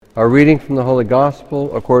A reading from the Holy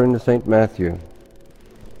Gospel according to St. Matthew.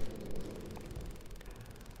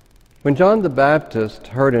 When John the Baptist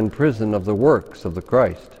heard in prison of the works of the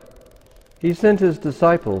Christ, he sent his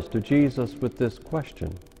disciples to Jesus with this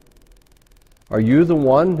question: "Are you the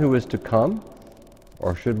one who is to come,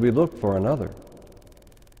 or should we look for another?"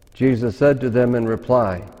 Jesus said to them in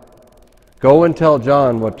reply, "Go and tell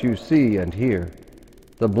John what you see and hear.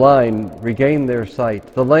 The blind regain their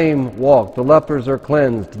sight, the lame walk, the lepers are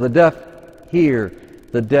cleansed, the deaf hear,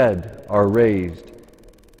 the dead are raised,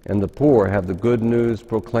 and the poor have the good news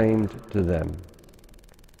proclaimed to them.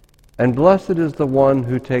 And blessed is the one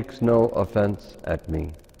who takes no offense at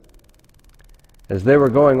me." As they were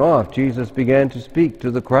going off, Jesus began to speak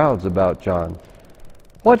to the crowds about John.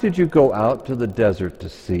 "What did you go out to the desert to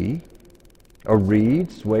see? A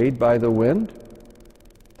reed swayed by the wind?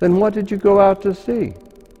 Then what did you go out to see?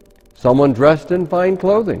 Someone dressed in fine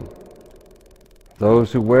clothing?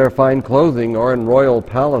 Those who wear fine clothing are in royal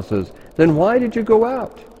palaces. Then why did you go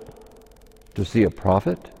out? To see a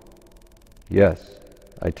prophet? Yes,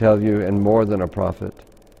 I tell you, and more than a prophet.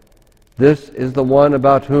 This is the one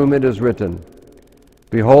about whom it is written,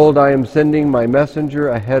 'Behold, I am sending my messenger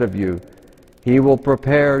ahead of you. He will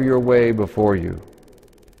prepare your way before you.'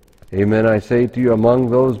 Amen, I say to you, among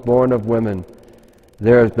those born of women,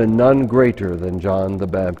 there has been none greater than John the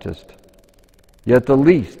Baptist. Yet the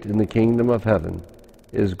least in the kingdom of heaven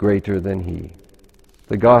is greater than he."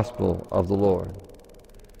 The Gospel of the Lord.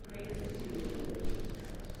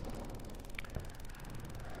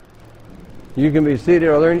 You can be seated.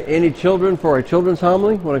 Are there any children for a children's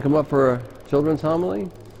homily? Want to come up for a children's homily?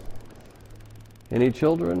 Any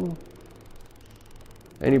children?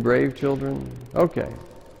 Any brave children? Okay.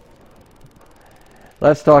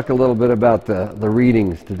 Let's talk a little bit about the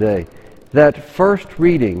readings today. That first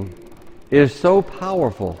reading is so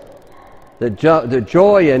powerful that the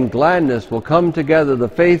joy and gladness will come together. The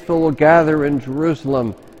faithful will gather in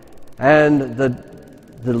Jerusalem, and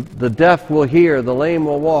the deaf will hear, the lame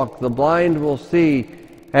will walk, the blind will see,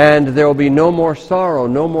 and there will be no more sorrow,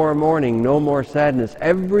 no more mourning, no more sadness.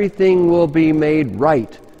 Everything will be made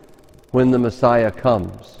right when the Messiah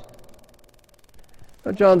comes.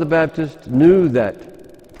 Now, John the Baptist knew that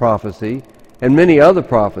prophecy and many other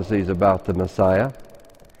prophecies about the Messiah.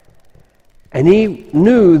 And he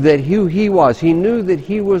knew that who he was. He knew that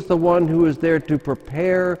he was the one who was there to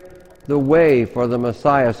prepare the way for the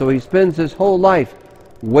Messiah. So he spends his whole life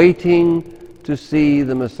waiting to see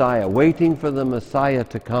the Messiah, waiting for the Messiah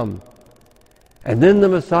to come. And then the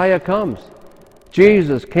Messiah comes.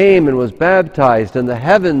 Jesus came and was baptized, and the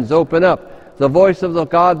heavens open up. The voice of the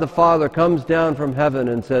God the Father comes down from heaven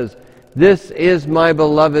and says, "This is my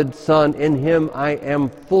beloved Son, in him I am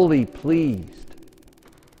fully pleased."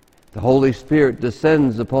 The Holy Spirit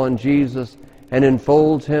descends upon Jesus and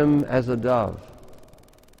enfolds him as a dove.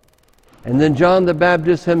 And then John the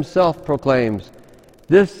Baptist himself proclaims,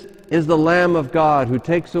 "This is the Lamb of God who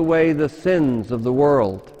takes away the sins of the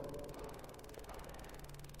world."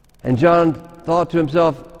 And John thought to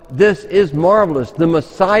himself, "This is marvelous. The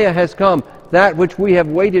Messiah has come. That which we have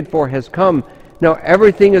waited for has come. Now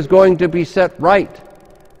everything is going to be set right.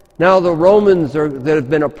 Now the Romans that have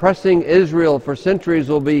been oppressing Israel for centuries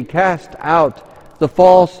will be cast out. The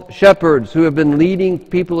false shepherds who have been leading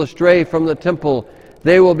people astray from the temple,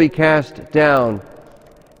 they will be cast down.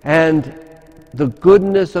 And the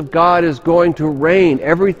goodness of God is going to reign.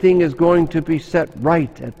 Everything is going to be set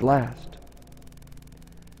right at last."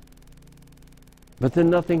 But then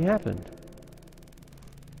nothing happened.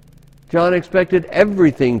 John expected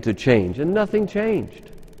everything to change, and nothing changed.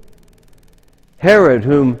 Herod,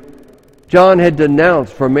 whom John had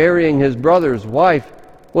denounced for marrying his brother's wife,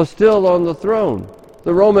 was still on the throne.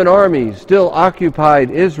 The Roman army still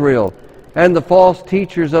occupied Israel, and the false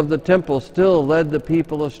teachers of the temple still led the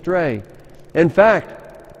people astray. In fact,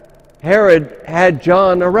 Herod had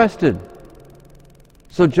John arrested.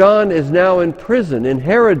 So John is now in prison, in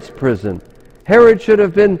Herod's prison. Herod should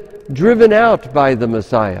have been driven out by the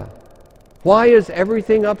Messiah. Why is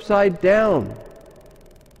everything upside down?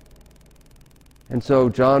 And so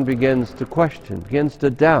John begins to question, begins to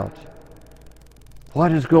doubt.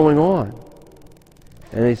 What is going on?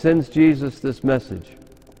 And he sends Jesus this message.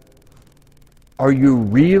 Are you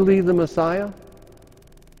really the Messiah?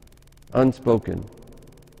 Unspoken.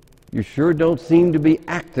 You sure don't seem to be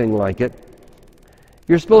acting like it.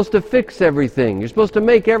 You're supposed to fix everything. You're supposed to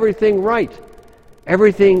make everything right.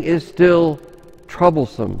 Everything is still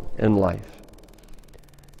troublesome in life.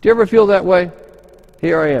 Do you ever feel that way?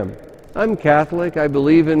 Here I am. I'm Catholic. I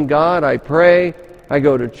believe in God. I pray. I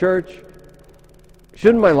go to church.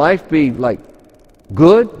 Shouldn't my life be like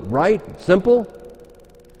good, right, simple?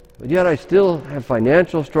 But yet I still have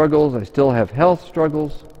financial struggles, I still have health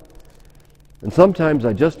struggles, and sometimes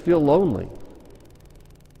I just feel lonely.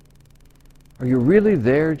 Are you really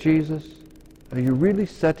there, Jesus? Are you really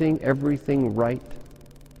setting everything right?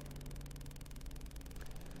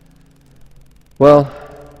 Well,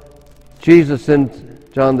 Jesus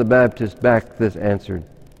sent John the Baptist back this answer.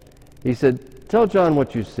 He said, tell John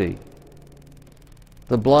what you see.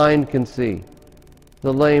 The blind can see.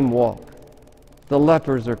 The lame walk. The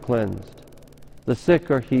lepers are cleansed. The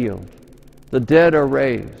sick are healed. The dead are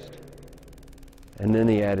raised. And then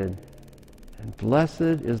he added, and blessed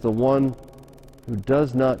is the one who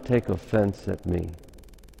does not take offense at me.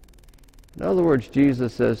 In other words,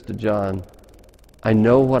 Jesus says to John, I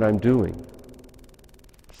know what I'm doing.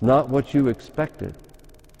 It's not what you expected,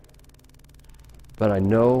 but I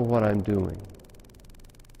know what I'm doing.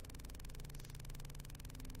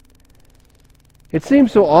 It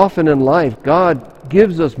seems so often in life God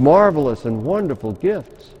gives us marvelous and wonderful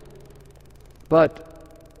gifts, but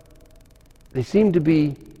they seem to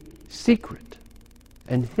be secret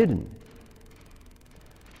and hidden.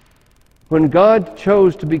 When God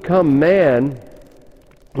chose to become man,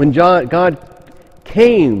 when God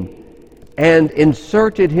came and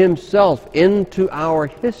inserted himself into our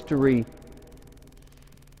history,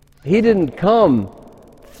 he didn't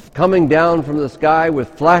coming down from the sky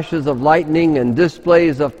with flashes of lightning and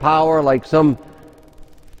displays of power like some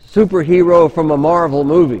superhero from a Marvel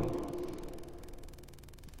movie.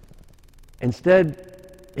 Instead,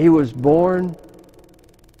 he was born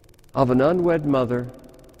of an unwed mother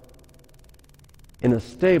in a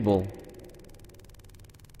stable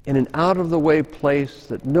in an out-of-the-way place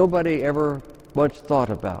that nobody ever much thought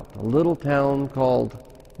about, a little town called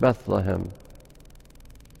Bethlehem.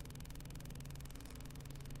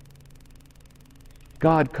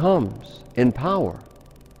 God comes in power,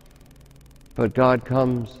 but God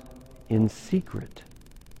comes in secret.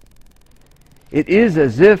 It is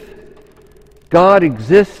as if God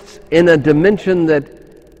exists in a dimension that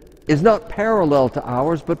is not parallel to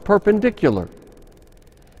ours, but perpendicular.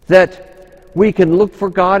 That we can look for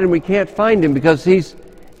God and we can't find him because he's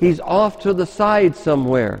off to the side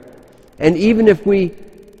somewhere. And even if we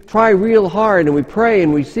try real hard and we pray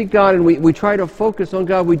and we seek God and we try to focus on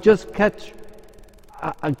God, we just catch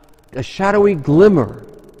a shadowy glimmer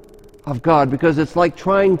of God, because it's like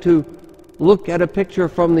trying to look at a picture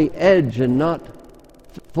from the edge and not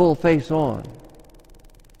full face on.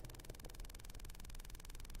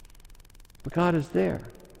 But God is there.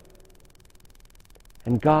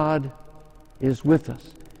 And God is with us.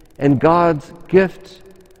 And God's gifts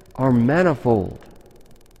are manifold.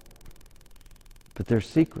 But they're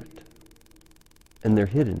secret. And they're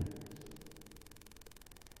hidden.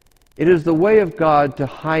 It is the way of God to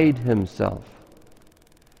hide himself.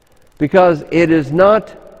 Because it is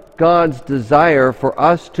not God's desire for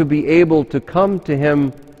us to be able to come to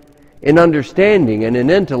him in understanding and in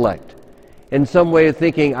intellect. In some way of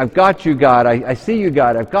thinking, I've got you, God. I see you,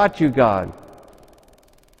 God. I've got you, God.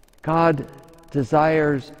 God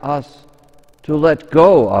desires us to let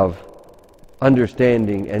go of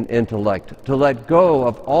understanding and intellect, to let go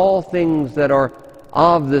of all things that are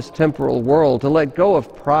of this temporal world, to let go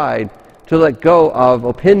of pride, to let go of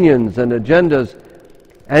opinions and agendas,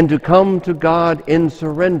 and to come to God in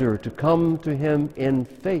surrender, to come to him in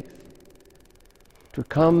faith, to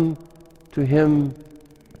come to him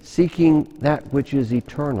seeking that which is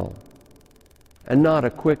eternal, and not a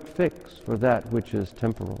quick fix for that which is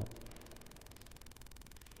temporal.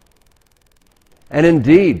 And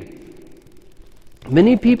indeed,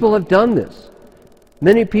 many people have done this.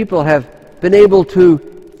 Many people have been able to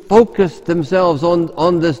focus themselves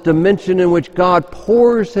on this dimension in which God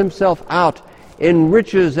pours himself out in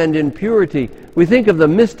riches and in purity. We think of the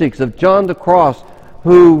mystics, of John the Cross,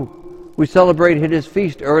 who we celebrated his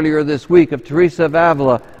feast earlier this week, of Teresa of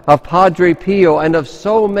Avila, of Padre Pio, and of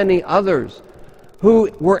so many others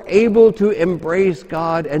who were able to embrace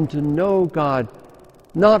God and to know God,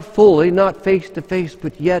 not fully, not face to face,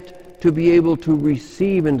 but yet to be able to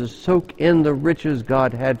receive and to soak in the riches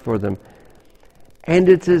God had for them. And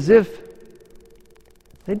it's as if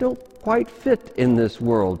they don't quite fit in this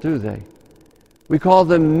world, do they? We call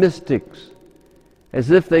them mystics,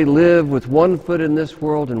 as if they live with one foot in this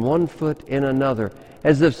world and one foot in another,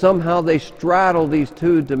 as if somehow they straddle these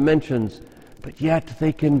two dimensions, but yet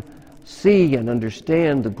they can see and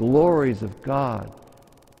understand the glories of God.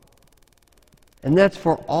 And that's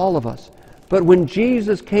for all of us. But when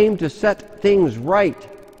Jesus came to set things right,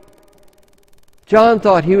 John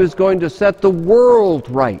thought he was going to set the world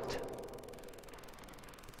right.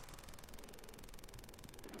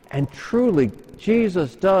 And truly,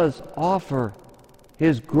 Jesus does offer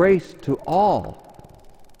His grace to all.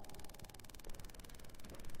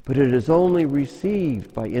 But it is only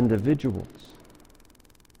received by individuals.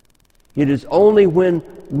 It is only when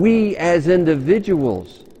we as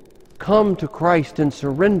individuals come to Christ in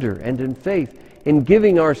surrender and in faith, in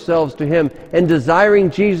giving ourselves to Him and desiring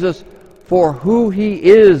Jesus for who He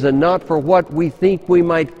is and not for what we think we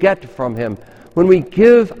might get from Him. When we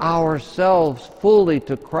give ourselves fully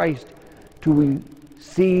to Christ, do we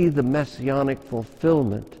see the messianic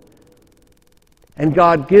fulfillment. And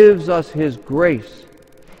God gives us His grace.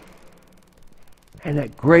 And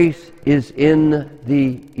that grace is in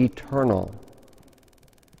the eternal.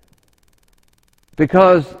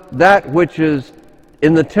 Because that which is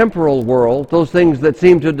in the temporal world, those things that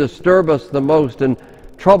seem to disturb us the most and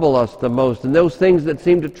trouble us the most, and those things that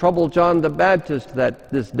seem to trouble John the Baptist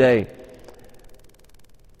this day,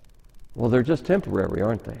 well, they're just temporary,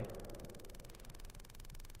 aren't they?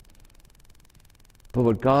 But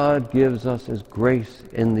what God gives us is grace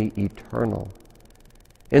in the eternal.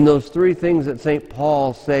 In those three things that St.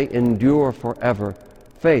 Paul say endure forever: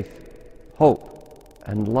 faith, hope,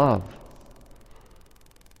 and love.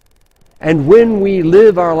 And when we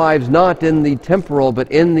live our lives not in the temporal but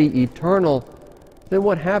in the eternal, then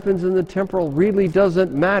what happens in the temporal really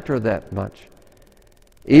doesn't matter that much.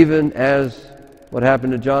 Even as what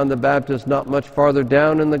happened to John the Baptist not much farther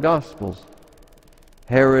down in the Gospels.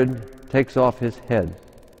 Herod takes off his head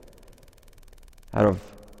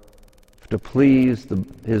to please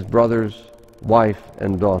his brother's wife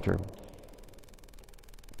and daughter.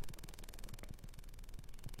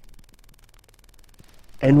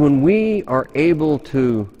 And when we are able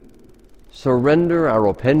to surrender our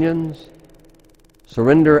opinions,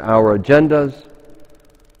 surrender our agendas,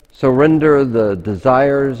 surrender the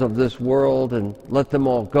desires of this world and let them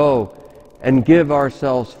all go, and give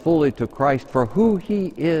ourselves fully to Christ for who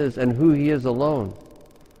He is and who He is alone,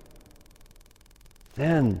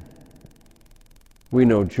 then we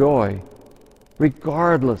know joy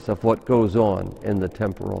regardless of what goes on in the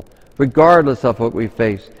temporal, regardless of what we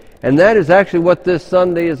face. And that is actually what this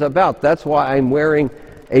Sunday is about. That's why I'm wearing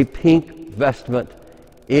a pink vestment.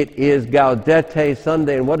 It is Gaudete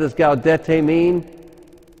Sunday. And what does Gaudete mean?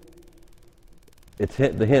 It's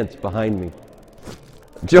the hints behind me.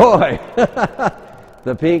 Joy.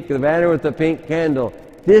 The banner with the pink candle.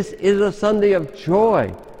 This is a Sunday of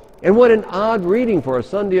joy. And what an odd reading for a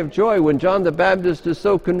Sunday of joy when John the Baptist is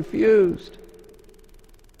so confused.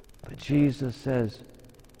 But Jesus says,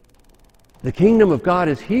 the kingdom of God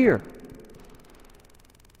is here.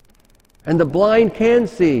 And the blind can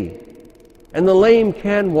see. And the lame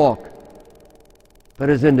can walk. But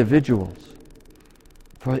as individuals,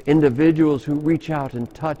 for individuals who reach out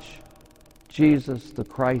and touch Jesus the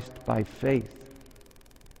Christ by faith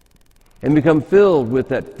and become filled with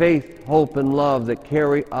that faith, hope, and love that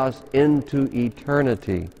carry us into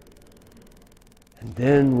eternity. And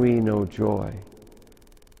then we know joy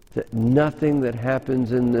that nothing that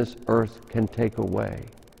happens in this earth can take away.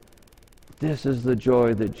 This is the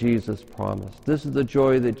joy that Jesus promised. This is the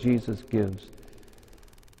joy that Jesus gives.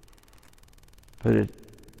 But it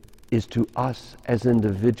is to us as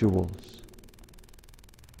individuals.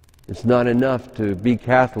 It's not enough to be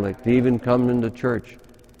Catholic, to even come into church.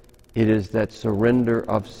 It is that surrender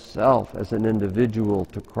of self as an individual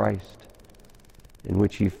to Christ, in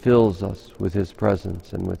which He fills us with His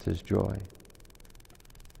presence and with His joy.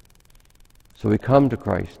 So we come to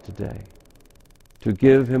Christ today to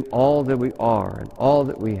give Him all that we are and all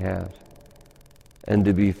that we have, and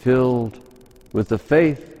to be filled with the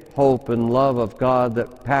faith, hope, and love of God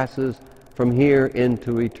that passes from here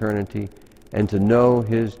into eternity, and to know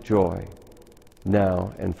His joy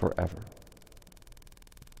now and forever.